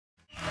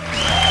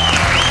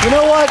You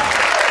know what?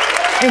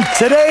 In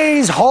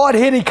today's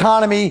hard-hit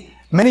economy,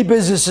 many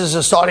businesses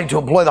are starting to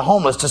employ the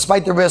homeless,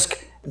 despite the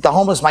risk that the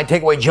homeless might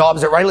take away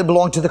jobs that rightly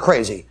belong to the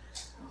crazy.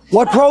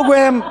 What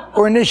program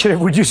or initiative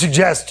would you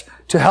suggest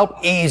to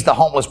help ease the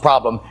homeless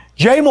problem?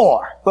 Jay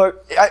Mohr.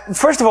 Look,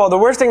 first of all, the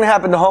worst thing that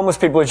happened to homeless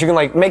people is you can,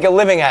 like, make a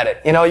living at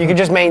it. You know, you can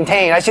just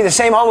maintain. I see the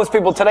same homeless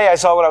people today I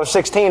saw when I was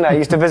 16. I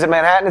used to visit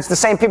Manhattan. It's the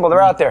same people. They're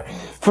out there.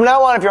 From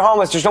now on, if you're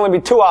homeless, there's only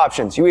be two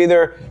options. You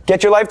either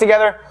get your life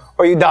together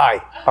or you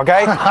die,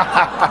 okay?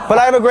 But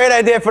I have a great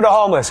idea for the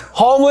homeless.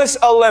 Homeless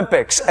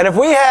Olympics. And if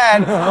we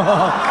had...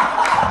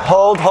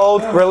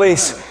 Hold,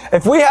 release.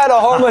 If we had a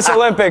homeless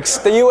Olympics,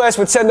 the U.S.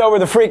 would send over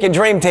the freaking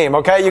dream team,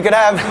 okay? We could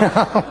have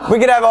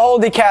a whole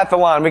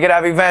decathlon. We could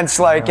have events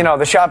like, you know,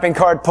 the shopping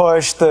cart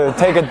push, the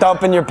take a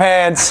dump in your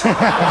pants. You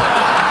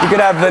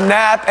could have the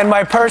nap, and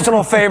my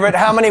personal favorite,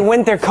 how many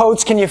winter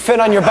coats can you fit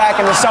on your back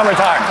in the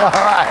summertime?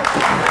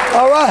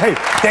 All right.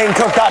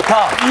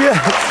 DaneCook.com. Yes.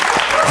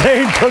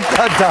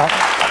 DaneCook.com.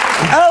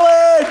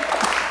 Ellen!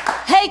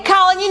 Hey,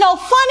 Colin, you know,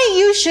 funny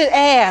you should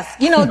ask.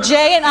 You know,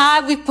 Jay and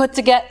I, we've put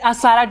together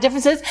aside our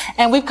differences,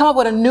 and we've come up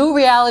with a new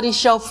reality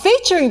show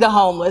featuring the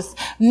homeless.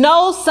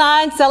 No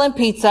sign selling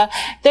pizza.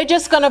 They're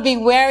just going to be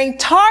wearing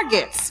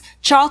Targets.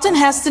 Charlton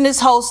Heston is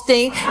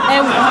hosting,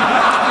 and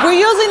we're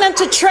using them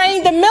to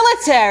train the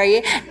military,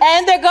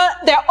 and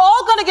they're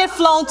all going to get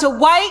flown to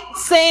White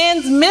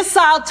Sands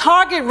Missile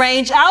Target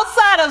Range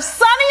outside of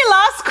sunny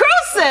Las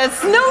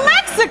Cruces, New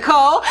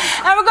Mexico,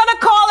 and we're going to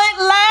call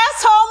it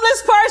Last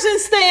Homeless Person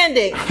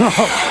Standing.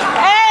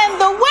 And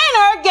the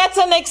winner gets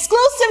an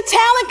exclusive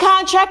talent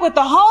contract with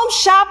the Home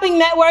Shopping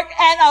Network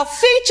and a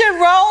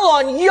featured role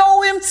on Yo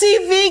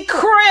MTV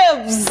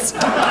Cribs.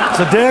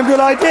 It's a damn good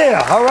idea.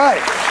 All right.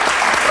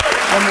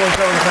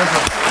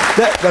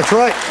 That's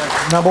right.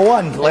 Number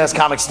one, last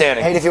comic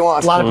standing. Hate if you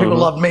want. A lot of people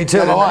loved me too.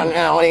 Number one.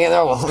 Yeah, what do you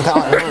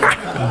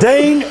get?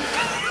 Dane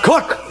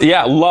Cook.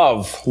 Yeah,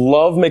 love.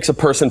 Love makes a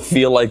person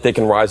feel like they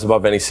can rise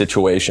above any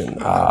situation.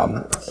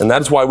 And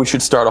that is why we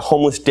should start a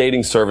homeless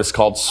dating service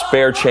called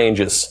Spare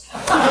Changes.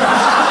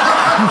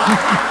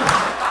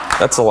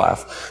 That's a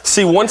laugh.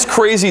 See, once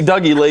Crazy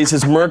Dougie lays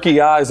his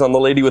murky eyes on the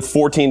lady with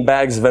 14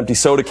 bags of empty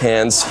soda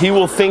cans, he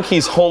will think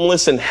he's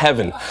homeless in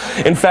heaven.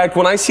 In fact,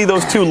 when I see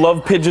those two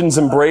love pigeons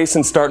embrace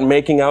and start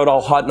making out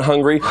all hot and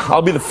hungry,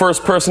 I'll be the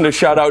first person to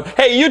shout out,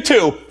 "Hey, you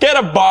two, get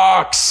a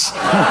box!"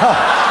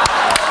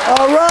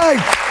 All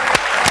right.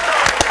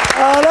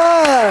 All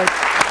right.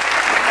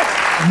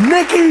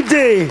 Nikki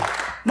D.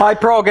 My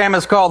program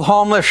is called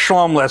Homeless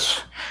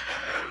Schlumless.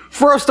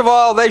 First of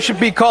all, they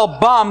should be called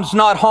bums,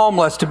 not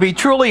homeless. To be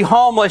truly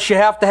homeless, you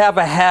have to have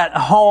a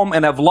home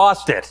and have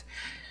lost it.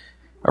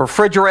 A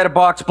refrigerator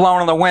box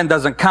blown in the wind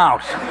doesn't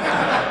count.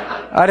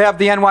 I'd have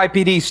the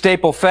NYPD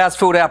staple fast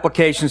food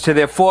applications to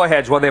their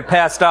foreheads while they're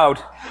passed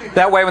out.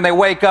 That way, when they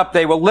wake up,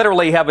 they will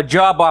literally have a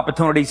job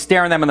opportunity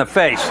staring them in the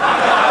face.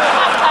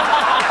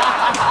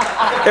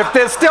 If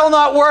they're still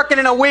not working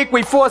in a week,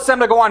 we force them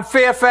to go on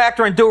Fear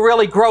Factor and do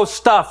really gross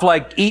stuff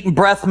like eating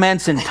breath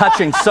mints and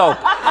touching soap.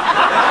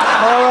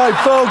 All right,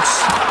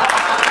 folks.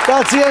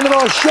 That's the end of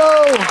our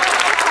show.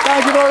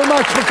 Thank you very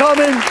much for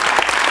coming.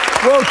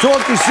 We'll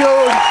talk to you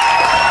soon.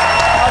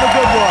 Have a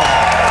good one.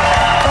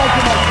 Thank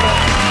you, my friend.